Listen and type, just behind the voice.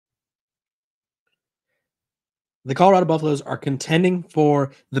The Colorado Buffaloes are contending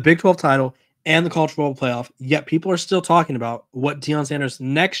for the Big 12 title and the college football playoff, yet people are still talking about what Deion Sanders'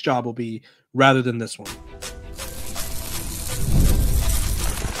 next job will be rather than this one.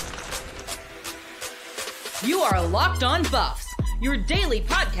 You are Locked On Buffs, your daily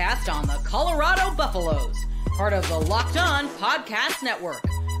podcast on the Colorado Buffaloes, part of the Locked On Podcast Network,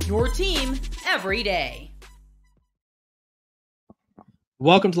 your team every day.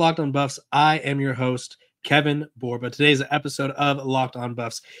 Welcome to Locked On Buffs. I am your host, Kevin Borba. Today's episode of Locked On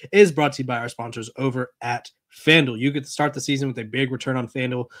Buffs is brought to you by our sponsors over at FanDuel. You get to start the season with a big return on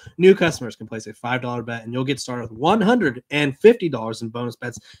FanDuel. New customers can place a $5 bet, and you'll get started with $150 in bonus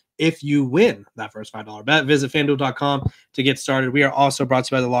bets if you win that first $5 bet. Visit FanDuel.com to get started. We are also brought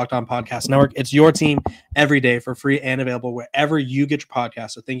to you by the Locked On Podcast Network. It's your team every day for free and available wherever you get your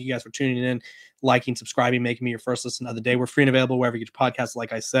podcast. So thank you guys for tuning in, liking, subscribing, making me your first listen of the day. We're free and available wherever you get your podcasts,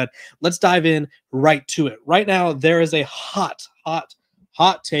 like I said. Let's dive in right to it. Right now, there is a hot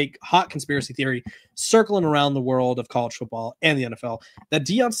take, hot conspiracy theory circling around the world of college football and the NFL that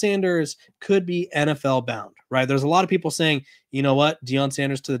Deion Sanders could be NFL bound, right? There's a lot of people saying, you know what, Deion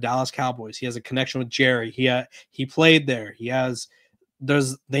Sanders to the Dallas Cowboys. He has a connection with Jerry. He played there.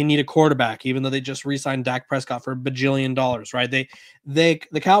 They need a quarterback, even though they just re-signed Dak Prescott for $1 bajillion, right?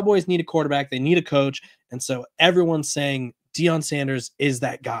 The Cowboys need a quarterback. They need a coach. And so everyone's saying Deion Sanders is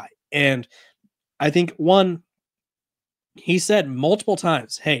that guy. And I think he said multiple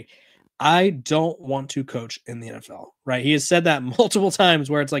times, hey, I don't want to coach in the NFL, right? He has said that multiple times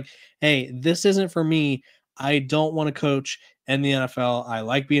where it's like, hey, this isn't for me. I don't want to coach in the NFL. I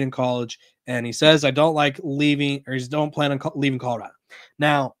like being in college. And he says, I don't like leaving, or he don't plan on leaving Colorado.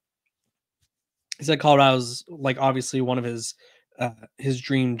 Now, he said Colorado's like obviously one of his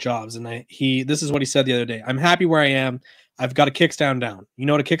dream jobs. And this is what he said the other day. I'm happy where I am. I've got a kickstand down. You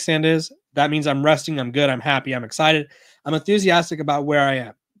know what a kickstand is? That means I'm resting. I'm good. I'm happy. I'm excited. I'm enthusiastic about where I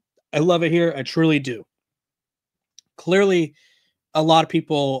am. I love it here. I truly do. Clearly, a lot of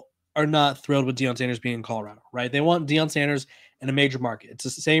people are not thrilled with Deion Sanders being in Colorado, right? They want Deion Sanders in a major market. It's the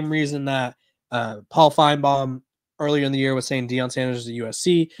same reason that Paul Feinbaum earlier in the year was saying Deion Sanders to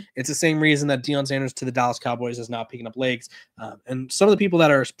USC. It's the same reason that Deion Sanders to the Dallas Cowboys is now picking up legs. And some of the people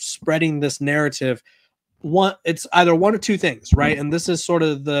that are spreading this narrative, it's either one or two things, right? And this is sort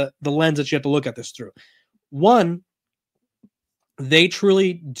of the lens that you have to look at this through. One, they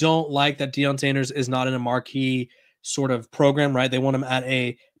truly don't like that Deion Sanders is not in a marquee sort of program, right? They want him at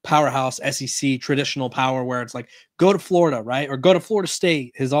a powerhouse SEC traditional power where it's like, go to Florida, right? Or go to Florida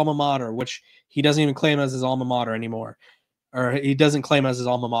State, his alma mater, which he doesn't even claim as his alma mater anymore. Or he doesn't claim as his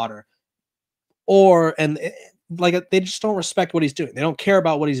alma mater. They just don't respect what he's doing. They don't care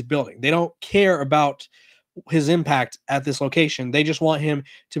about what he's building. They don't care about his impact at this location. They just want him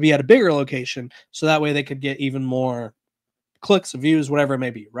to be at a bigger location so that way they could get even more clicks, views, whatever it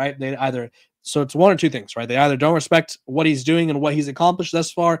may be, right? So it's one or two things, right? They either don't respect what he's doing and what he's accomplished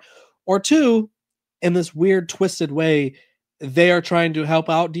thus far, or two, in this weird twisted way, they are trying to help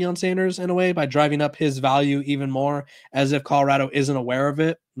out Deion Sanders in a way by driving up his value even more, as if Colorado isn't aware of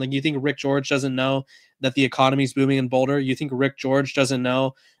it. Like, you think Rick George doesn't know that the economy is booming in Boulder? You think Rick George doesn't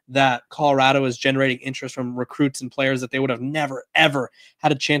know that Colorado is generating interest from recruits and players that they would have never, ever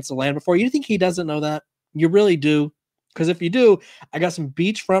had a chance to land before? You think he doesn't know that? You really do? Because if you do, I got some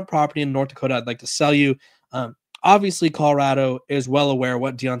beachfront property in North Dakota I'd like to sell you. Obviously, Colorado is well aware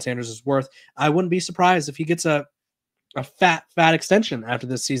what Deion Sanders is worth. I wouldn't be surprised if he gets a fat extension after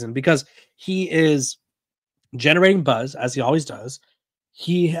this season, because he is generating buzz, as he always does.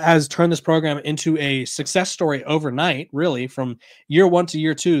 He has turned this program into a success story overnight, really. From year one to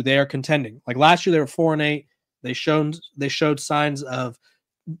year two, they are contending. Like last year, they were 4-8. They showed signs of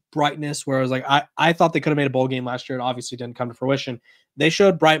brightness where I was like, I thought they could have made a bowl game last year. It obviously didn't come to fruition. They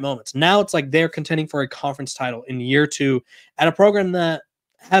showed bright moments. Now it's like they're contending for a conference title in year two at a program that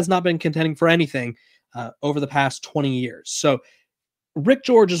has not been contending for anything over the past 20 years. So Rick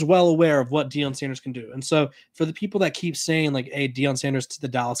George is well aware of what Deion Sanders can do. And so for the people that keep saying like, hey, Deion Sanders to the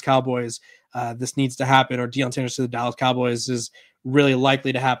Dallas Cowboys, this needs to happen, or Deion Sanders to the Dallas Cowboys is really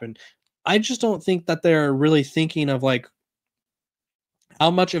likely to happen, I just don't think that they're really thinking of like how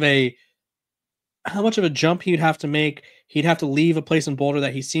much of a jump he'd have to make. He'd have to leave a place in Boulder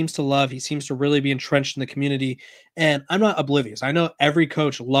that he seems to love. He seems to really be entrenched in the community. And I'm not oblivious. I know every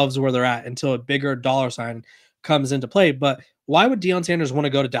coach loves where they're at until a bigger dollar sign comes into play. But why would Deion Sanders want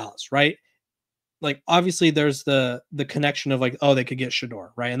to go to Dallas, right? Like, obviously there's the connection of like, oh, they could get Shedeur,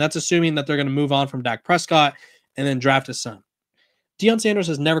 right? And that's assuming that they're going to move on from Dak Prescott and then draft his son. Deion Sanders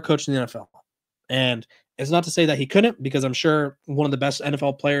has never coached in the NFL. And It's not to say that he couldn't, because I'm sure one of the best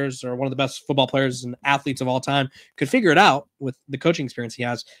NFL players or one of the best football players and athletes of all time could figure it out with the coaching experience he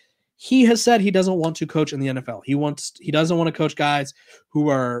has. He has said he doesn't want to coach in the NFL. He doesn't want to coach guys who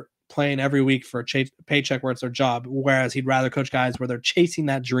are playing every week for a paycheck where it's their job, whereas he'd rather coach guys where they're chasing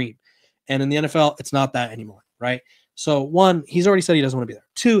that dream. And in the NFL, it's not that anymore, right? So one, he's already said he doesn't want to be there.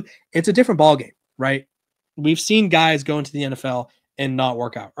 Two, it's a different ballgame, right? We've seen guys go into the NFL and not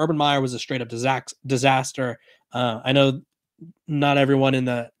work out. Urban Meyer was a straight up disaster. I know not everyone in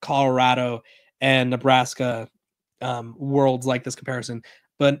the Colorado and Nebraska worlds like this comparison,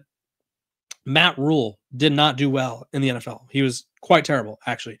 but Matt Rule did not do well in the NFL. He was quite terrible,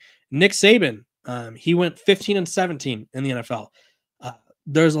 actually. Nick Saban, he went 15-17 in the NFL.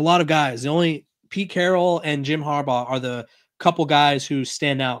 There's a lot of guys. The only Pete Carroll and Jim Harbaugh are the couple guys who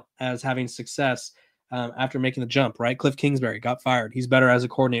stand out as having success after making the jump, right? Cliff Kingsbury got fired. He's better as a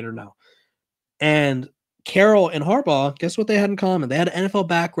coordinator now. And Carroll and Harbaugh, guess what they had in common? They had an NFL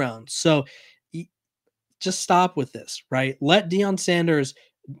background. So just stop with this, right? Let Deion Sanders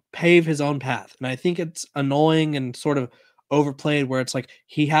pave his own path. And I think it's annoying and sort of overplayed where it's like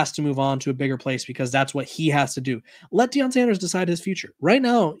he has to move on to a bigger place because that's what he has to do. Let Deion Sanders decide his future. Right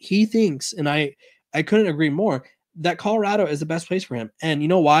now, he thinks, and I couldn't agree more, that Colorado is the best place for him. And you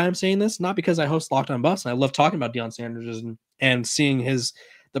know why I'm saying this? Not because I host Locked On Buffs and I love talking about Deion Sanders and seeing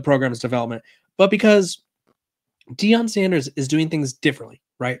the program's development, but because Deion Sanders is doing things differently,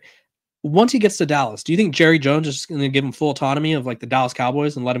 right? Once he gets to Dallas, do you think Jerry Jones is just going to give him full autonomy of like the Dallas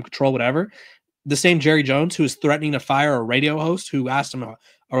Cowboys and let him control whatever? The same Jerry Jones who is threatening to fire a radio host who asked him a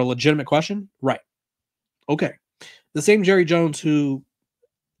legitimate question? Right. Okay. The same Jerry Jones who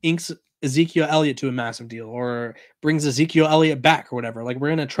inks Ezekiel Elliott to a massive deal or brings Ezekiel Elliott back or whatever. Like, we're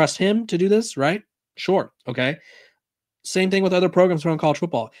going to trust him to do this, right? Sure. Okay. Same thing with other programs around college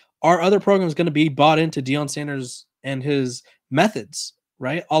football. Are other programs going to be bought into Deion Sanders and his methods,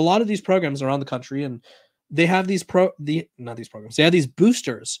 right? A lot of these programs around the country, and they have these they have these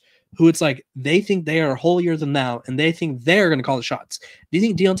boosters who it's like they think they are holier than thou and they think they're going to call the shots. Do you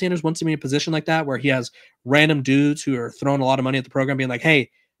think Deion Sanders wants to be in a position like that where he has random dudes who are throwing a lot of money at the program being like,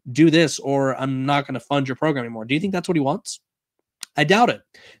 hey, do this or I'm not going to fund your program anymore? Do you think that's what he wants? I doubt it.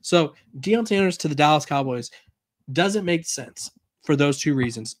 So Deion Sanders to the Dallas Cowboys doesn't make sense for those two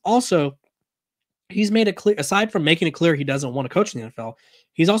reasons. Also, he's made it clear, aside from making it clear he doesn't want to coach in the NFL,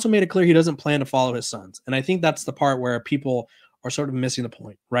 he's also made it clear he doesn't plan to follow his sons. And I think that's the part where people are sort of missing the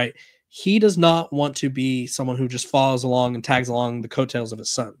point, right? He does not want to be someone who just follows along and tags along the coattails of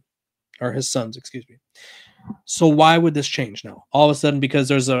his son, or his sons, excuse me. So why would this change now? All of a sudden, because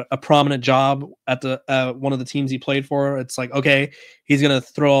there's a prominent job at the one of the teams he played for, it's like, okay, he's going to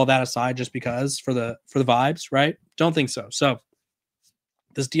throw all that aside just because for the vibes, right? Don't think so. So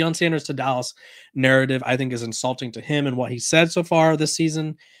this Deion Sanders to Dallas narrative, I think, is insulting to him and what he said so far this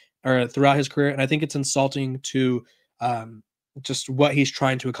season or throughout his career. And I think it's insulting to just what he's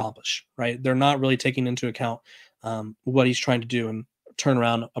trying to accomplish, right? They're not really taking into account what he's trying to do and turn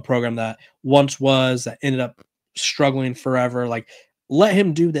around a program that once was, that ended up struggling forever. Like, let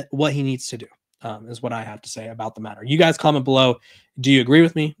him do what he needs to do, is what I have to say about the matter. You guys comment below. Do you agree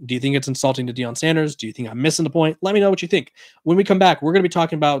with me? Do you think it's insulting to Deion Sanders? Do you think I'm missing the point? Let me know what you think. When we come back, we're going to be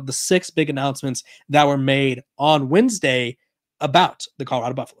talking about the 6 big announcements that were made on Wednesday about the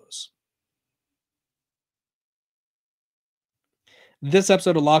Colorado Buffaloes. This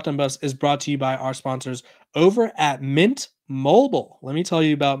episode of Locked On Buffs is brought to you by our sponsors over at Mint Mobile. Let me tell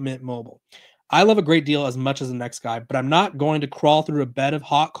you about Mint Mobile. I love a great deal as much as the next guy, but I'm not going to crawl through a bed of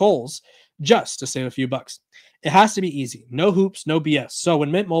hot coals just to save a few bucks. It has to be easy. No hoops, no BS. So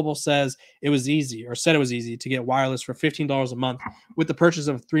when Mint Mobile said it was easy to get wireless for $15 a month with the purchase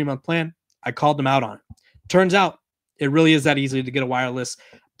of a 3-month plan, I called them out on it. Turns out it really is that easy to get a wireless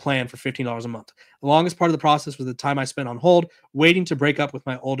plan for $15 a month. The longest part of the process was the time I spent on hold waiting to break up with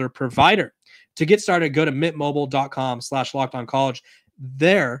my older provider. To get started, go to mintmobile.com/lockedoncollege.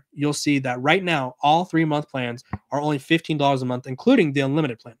 There, you'll see that right now, all 3-month plans are only $15 a month, including the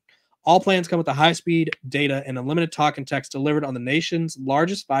unlimited plan. All plans come with a high-speed data and unlimited talk and text delivered on the nation's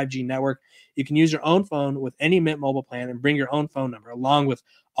largest 5G network. You can use your own phone with any Mint Mobile plan and bring your own phone number along with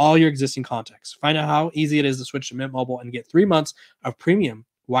all your existing contacts. Find out how easy it is to switch to Mint Mobile and get 3 months of premium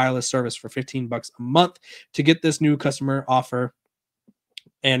wireless service for $15 a month. To get this new customer offer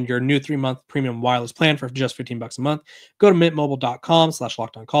and your new 3-month premium wireless plan for just $15 a month, go to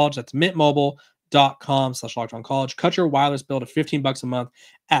mintmobile.com/lockedoncollege. That's mintmobile.com/lockedoncollege. Cut your wireless bill to $15 a month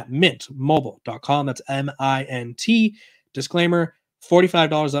at mintmobile.com. That's MINT. Disclaimer: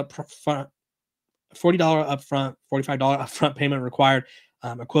 $45 up front, $45 upfront payment required.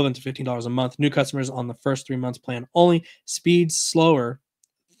 equivalent to $15 a month. New customers on the first 3 months plan only. Speeds slower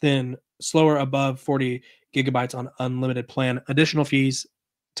above 40 gigabytes on unlimited plan. Additional fees,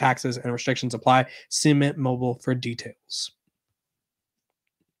 taxes, and restrictions apply. See Mint Mobile for details.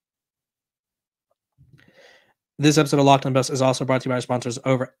 This episode of Locked On Buffs is also brought to you by our sponsors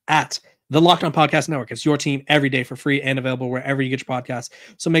over at the Locked On Podcast Network. It's your team every day for free and available wherever you get your podcasts.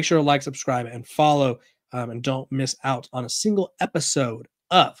 So make sure to like, subscribe, and follow, and don't miss out on a single episode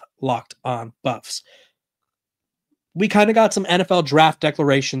of Locked On Buffs. We kind of got some NFL draft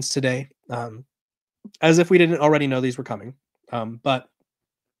declarations today, as if we didn't already know these were coming. But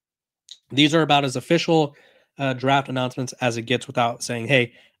these are about as official draft announcements as it gets without saying,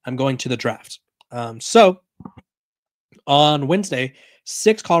 hey, I'm going to the draft. So on Wednesday,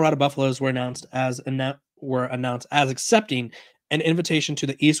 6 Colorado Buffaloes were announced as accepting an invitation to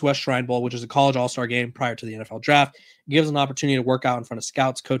the East-West Shrine Bowl, which is a college all-star game prior to the NFL draft. It gives an opportunity to work out in front of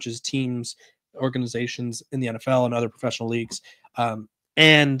scouts, coaches, teams, organizations in the NFL and other professional leagues.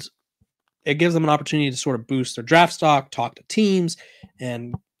 And it gives them an opportunity to sort of boost their draft stock, talk to teams,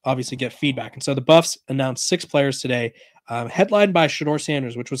 and obviously get feedback. And so the Buffs announced 6 players today, headlined by Shedeur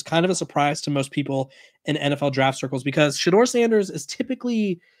Sanders, which was kind of a surprise to most people in NFL draft circles because Shedeur Sanders is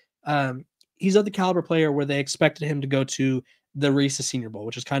typically he's of the caliber player where they expected him to go to the Reese's Senior Bowl,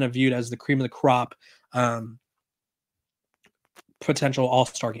 which is kind of viewed as the cream of the crop potential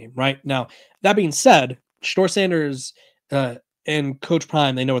all-star game. Right now, that being said, Shedeur Sanders and Coach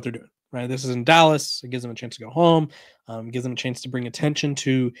Prime, they know what they're doing. Right, this is in Dallas. It gives them a chance to go home. Gives them a chance to bring attention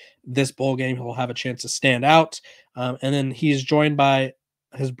to this bowl game. He'll have a chance to stand out. And then he's joined by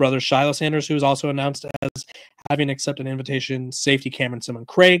his brother Shilo Sanders, who is also announced as having accepted an invitation. Safety Cameron Simon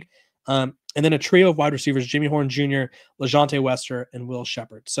Craig, and then a trio of wide receivers: Jimmy Horn Jr., LeJounte Wester, and Will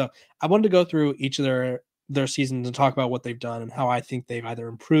Shepherd. So I wanted to go through each of their seasons and talk about what they've done and how I think they've either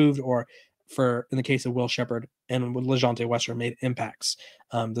improved or, in the case of Will Shepherd and LeJounte Wester, made impacts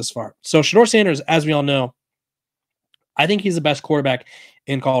this far. So Shedeur Sanders, as we all know, I think he's the best quarterback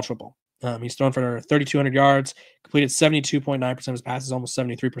in college football. He's thrown for 3,200 yards, completed 72.9% of his passes, almost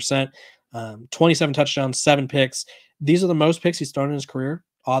 73%, 27 touchdowns, 7 picks. These are the most picks he's thrown in his career,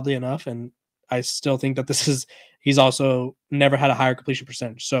 oddly enough, and I still think that he's also never had a higher completion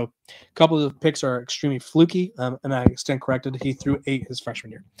percentage. So a couple of the picks are extremely fluky, and I stand corrected. He threw 8 his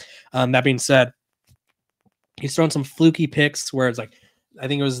freshman year. That being said, he's thrown some fluky picks where it's like, I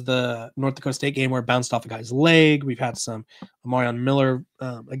think it was the North Dakota State game where it bounced off a guy's leg. We've had some Amarion Miller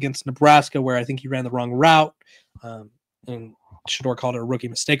against Nebraska where I think he ran the wrong route, and Shedeur called it a rookie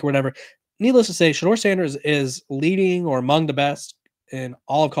mistake or whatever. Needless to say, Shedeur Sanders is leading or among the best in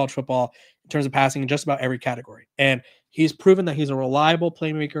all of college football in terms of passing in just about every category. And he's proven that he's a reliable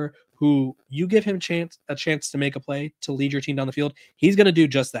playmaker who you give him a chance to make a play to lead your team down the field. He's going to do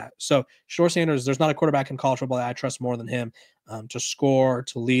just that. So Shedeur Sanders, there's not a quarterback in college football that I trust more than him to score,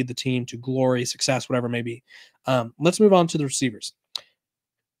 to lead the team to glory, success, whatever it may be. Let's move on to the receivers.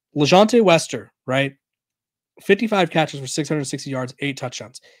 LeJounte Wester, right? 55 catches for 660 yards, 8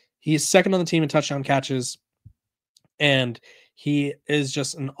 touchdowns. He's second on the team in touchdown catches, and he is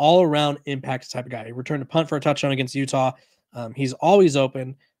just an all-around impact type of guy. He returned a punt for a touchdown against Utah. He's always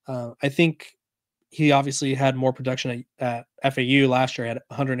open. I think he obviously had more production at FAU last year. He had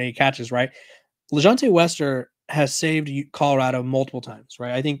 108 catches, right? LeJounte Wester has saved Colorado multiple times,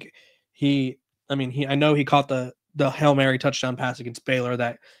 right? I think I know he caught the Hail Mary touchdown pass against Baylor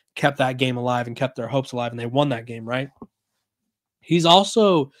that kept that game alive and kept their hopes alive, and they won that game, right? He's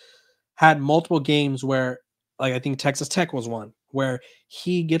also had multiple games where, like I think Texas Tech was one, where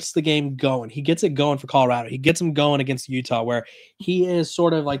he gets the game going. He gets it going for Colorado. He gets them going against Utah, where he is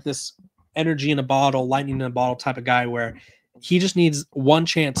sort of like this energy in a bottle, lightning in a bottle type of guy where he just needs one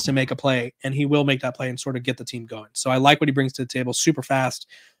chance to make a play, and he will make that play and sort of get the team going. So I like what he brings to the table, super fast.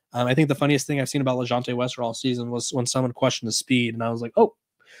 I think the funniest thing I've seen about LeJounte Wester all season was when someone questioned his speed, and I was like,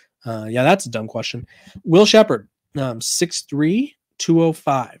 yeah, that's a dumb question. Will Shepherd, 6'3",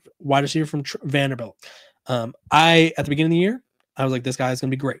 205, wide receiver from Vanderbilt. At the beginning of the year, I was like, this guy is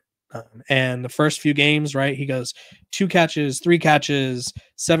going to be great. And the first few games, right, he goes 2 catches, 3 catches,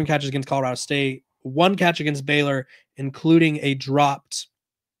 7 catches against Colorado State, 1 catch against Baylor, including a dropped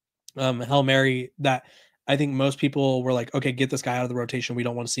Hail Mary that I think most people were like, okay, get this guy out of the rotation. We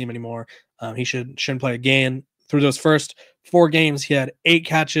don't want to see him anymore. He shouldn't play again. Through those first 4 games, he had 8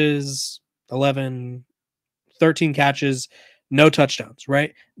 catches, 11, 13 catches, no touchdowns,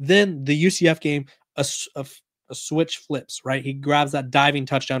 right? Then the UCF game, a switch flips, right? He grabs that diving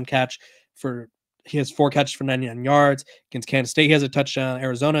touchdown catch he has 4 catches for 99 yards. Against Kansas State, he has a touchdown.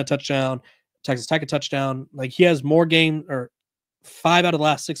 Arizona, a touchdown. Texas Tech, a touchdown. Like, he has more game or 5 out of the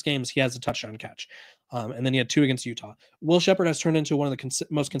last 6 games, he has a touchdown catch. And then he had 2 against Utah. Will Shepard has turned into one of the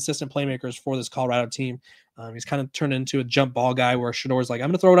most consistent playmakers for this Colorado team. He's kind of turned into a jump ball guy where Shedeur is like, I'm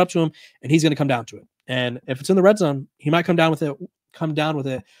going to throw it up to him, and he's going to come down to it. And if it's in the red zone, he might come down with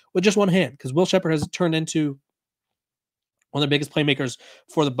it with just one hand, because Will Shepard has turned into one of the biggest playmakers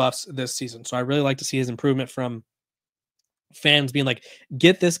for the Buffs this season. So I really like to see his improvement from fans being like,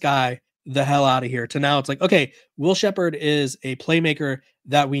 get this guy the hell out of here, to now it's like, okay, Will Shepard is a playmaker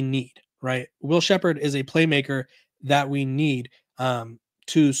that we need, right? Will Shepard is a playmaker that we need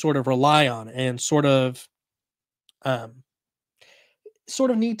to sort of rely on and sort of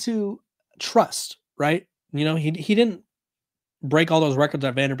need to trust, right? You know, he didn't break all those records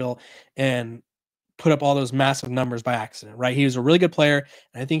at Vanderbilt and put up all those massive numbers by accident, right? He was a really good player,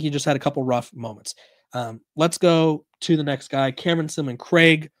 and I think he just had a couple rough moments. Let's go to the next guy, Cameron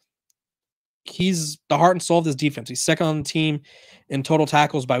Craig. He's the heart and soul of this defense. He's second on the team in total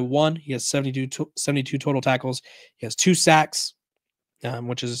tackles by 1. He has 72 total tackles. He has 2 sacks,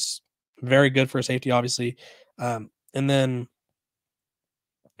 which is very good for a safety, obviously. And then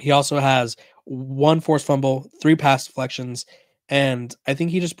he also has 1 forced fumble, 3 pass deflections, and I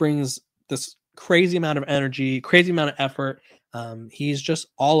think he just brings this crazy amount of energy, crazy amount of effort. He's just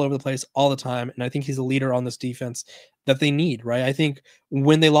all over the place all the time, and I think he's a leader on this defense that they need, right? I think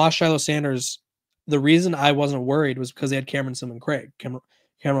when they lost Shilo Sanders, the reason I wasn't worried was because they had Cameron Craig,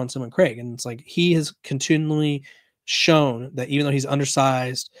 and it's like he has continually shown that even though he's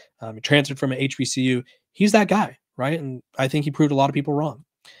undersized, he transferred from an HBCU, he's that guy, right? And I think he proved a lot of people wrong.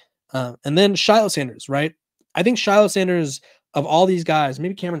 And then Shilo Sanders, right? I think Shilo Sanders, of all these guys,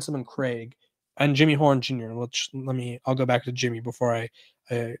 maybe Cameron Craig and Jimmy Horn Jr. I'll go back to Jimmy before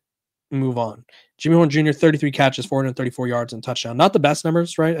I move on. Jimmy Horn Jr., 33 catches, 434 yards and touchdown. Not the best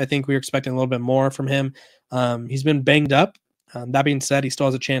numbers, right? I think we were expecting a little bit more from him. He's been banged up. That being said, he still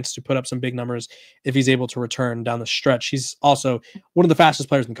has a chance to put up some big numbers if he's able to return down the stretch. He's also one of the fastest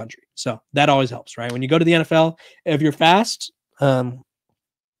players in the country. So that always helps, right? When you go to the NFL, if you're fast,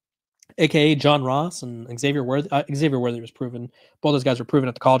 aka John Ross and Xavier Worthy was proven. Both those guys were proven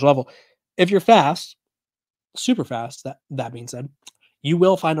at the college level. If you're fast, super fast, that being said, you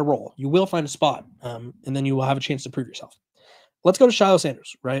will find a role. You will find a spot, and then you will have a chance to prove yourself. Let's go to Shilo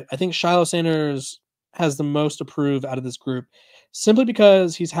Sanders, right? I think Shilo Sanders has the most to prove out of this group simply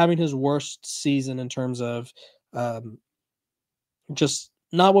because he's having his worst season in terms of just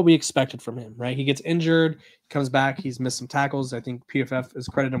not what we expected from him, right? He gets injured, comes back, he's missed some tackles. I think PFF has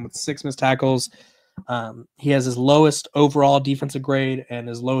credited him with 6 missed tackles. He has his lowest overall defensive grade and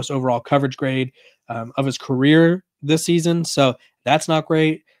his lowest overall coverage grade of his career this season. So that's not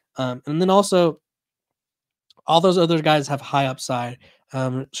great. And then also, all those other guys have high upside.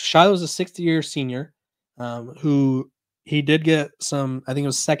 Shiloh's a 6th-year senior who he did get some, I think it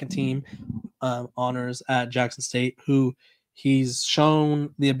was second team honors at Jackson State, who he's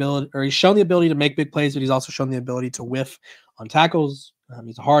shown the ability to make big plays, but he's also shown the ability to whiff on tackles.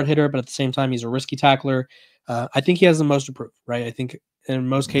 He's a hard hitter, but at the same time, he's a risky tackler. I think he has the most to prove, right? I think in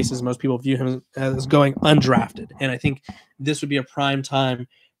most cases, most people view him as going undrafted. And I think this would be a prime time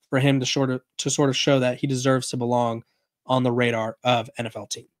for him to sort of show that he deserves to belong on the radar of NFL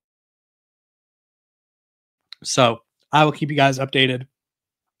team. So I will keep you guys updated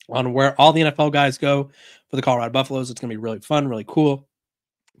on where all the NFL guys go for the Colorado Buffaloes. It's going to be really fun, really cool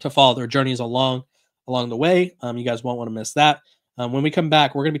to follow their journeys along the way. You guys won't want to miss that. When we come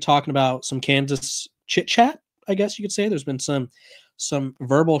back, we're going to be talking about some Kansas chit chat, I guess you could say. There's been some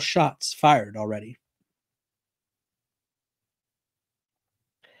verbal shots fired already.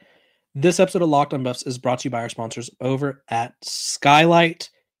 This episode of Locked on Buffs is brought to you by our sponsors over at Skylight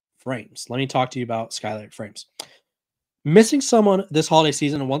Frames. Let me talk to you about Skylight Frames. Missing someone this holiday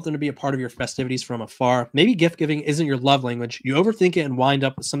season and want them to be a part of your festivities from afar. Maybe gift giving isn't your love language. You overthink it and wind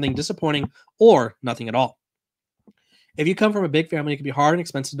up with something disappointing or nothing at all. If you come from a big family, it can be hard and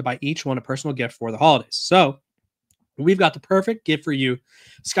expensive to buy each one a personal gift for the holidays. So we've got the perfect gift for you.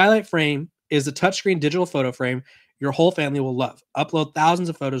 Skylight Frame is a touchscreen digital photo frame your whole family will love. Upload thousands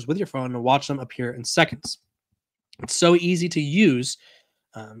of photos with your phone and watch them appear in seconds. It's so easy to use.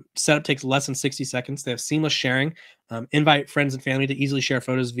 Setup takes less than 60 seconds. They have seamless sharing. Invite friends and family to easily share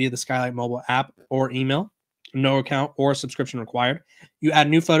photos via the Skylight mobile app or email. No account or subscription required. You add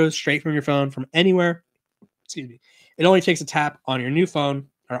new photos straight from your phone from anywhere. Excuse me. It only takes a tap on your new phone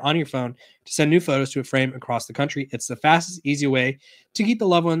or on your phone to send new photos to a frame across the country. It's the fastest, easy way to keep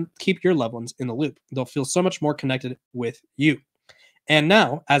your loved ones in the loop. They'll feel so much more connected with you. And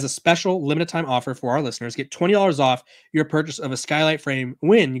now, as a special limited time offer for our listeners, get $20 off your purchase of a Skylight Frame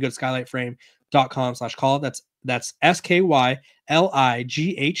when you go to skylightframe.com/call. That's That's SkylightFrame,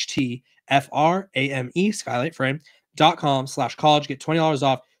 skylightframe.com/college. Get $20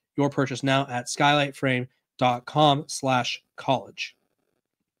 off your purchase now at skylightframe.com/college.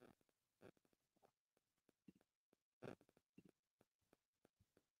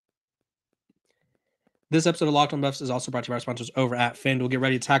 This episode of Locked on Buffs is also brought to you by our sponsors over at FanDuel. Get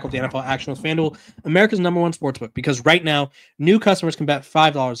ready to tackle the NFL action with FanDuel, America's #1 sportsbook, because right now, new customers can bet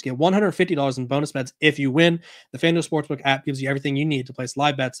 $5, get $150 in bonus bets if you win. The FanDuel Sportsbook app gives you everything you need to place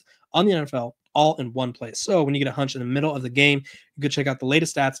live bets on the NFL all in one place. So when you get a hunch in the middle of the game, you can check out the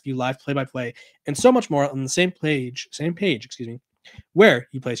latest stats, view live play-by-play, and so much more on the same page, where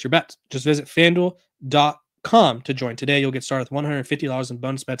you place your bets. Just visit FanDuel.com to join today. You'll get started with $150 in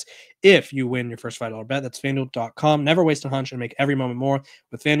bonus bets if you win your first $5 bet. That's FanDuel.com. Never waste a hunch and make every moment more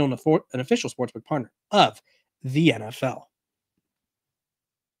with FanDuel, an official sportsbook partner of the NFL.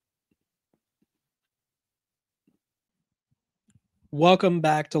 Welcome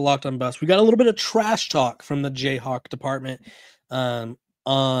back to Locked on Buffs. We got a little bit of trash talk from the Jayhawk department on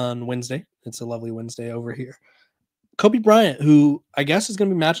Wednesday. It's a lovely Wednesday over here. Kobe Bryant, who I guess is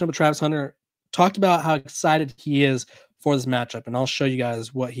going to be matching up with Travis Hunter, talked about how excited he is for this matchup, and I'll show you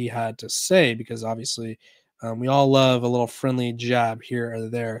guys what he had to say, because obviously we all love a little friendly jab here or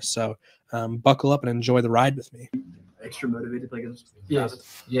there. So buckle up and enjoy the ride with me. Extra motivated to play against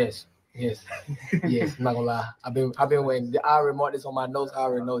Yes. Yes. I'm not gonna lie. I've been waiting. I already marked this on my notes. I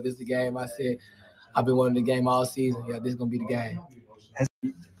already know this is the game. I said I've been wanting the game all season. Yeah, this is gonna be the game.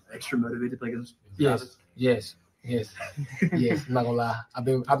 Extra motivated to play against Yes. I'm not gonna lie. I've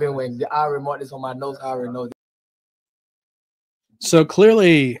been waiting. I already marked this on my notes. I already know. So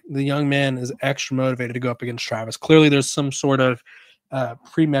clearly, the young man is extra motivated to go up against Travis. Clearly, there's some sort of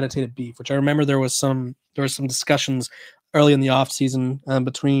premeditated beef, which I remember there was some discussions early in the offseason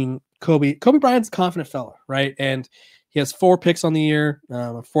between Kobe. Kobe Bryant's a confident fella, right? And he has 4 picks on the year,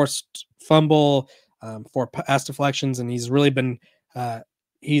 a forced fumble, 4 pass deflections, and he's really been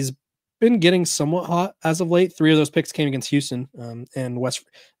getting somewhat hot as of late. 3 of those picks came against Houston, and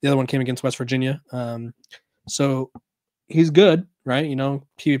the other one came against West Virginia. So he's good, right? You know,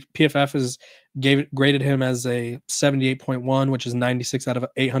 PFF has graded him as a 78.1, which is 96 out of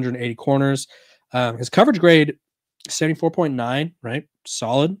 880 corners. His coverage grade 74.9, right?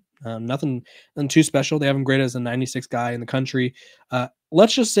 Solid. Nothing too special. They have him graded as a 96 guy in the country.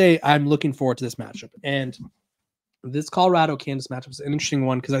 Let's just say I'm looking forward to this matchup. And this Colorado-Kansas matchup is an interesting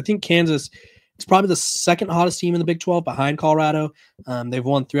one, because I think Kansas is probably the second hottest team in the Big 12 behind Colorado. They've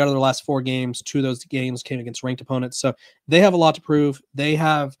won 3 out of their last 4 games. 2 of those games came against ranked opponents. So they have a lot to prove. They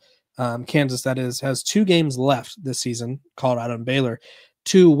have Kansas, that is, has 2 games left this season, Colorado and Baylor,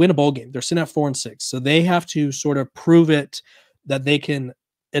 to win a bowl game. They're sitting at 4-6. So they have to sort of prove it that they can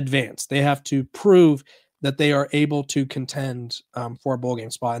advance. They have to prove that they are able to contend for a bowl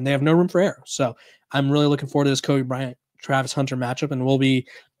game spot, and they have no room for error. So I'm really looking forward to this Kobe Bryant Travis Hunter matchup, and I'll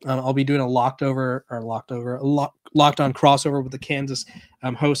be doing a locked on crossover with the Kansas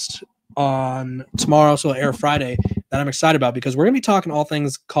host on tomorrow, so it'll air Friday, that I'm excited about, because we're going to be talking all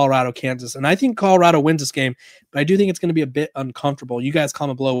things Colorado, Kansas, and I think Colorado wins this game, but I do think it's going to be a bit uncomfortable. You guys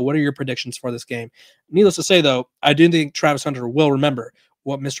comment below. What are your predictions for this game? Needless to say, though, I do think Travis Hunter will remember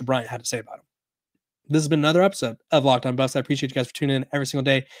what Mr. Bryant had to say about him. This has been another episode of Locked on Buffs. I appreciate you guys for tuning in every single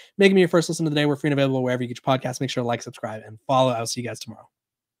day, making me your first listen of the day. We're free and available wherever you get your podcasts. Make sure to like, subscribe, and follow. I'll see you guys tomorrow.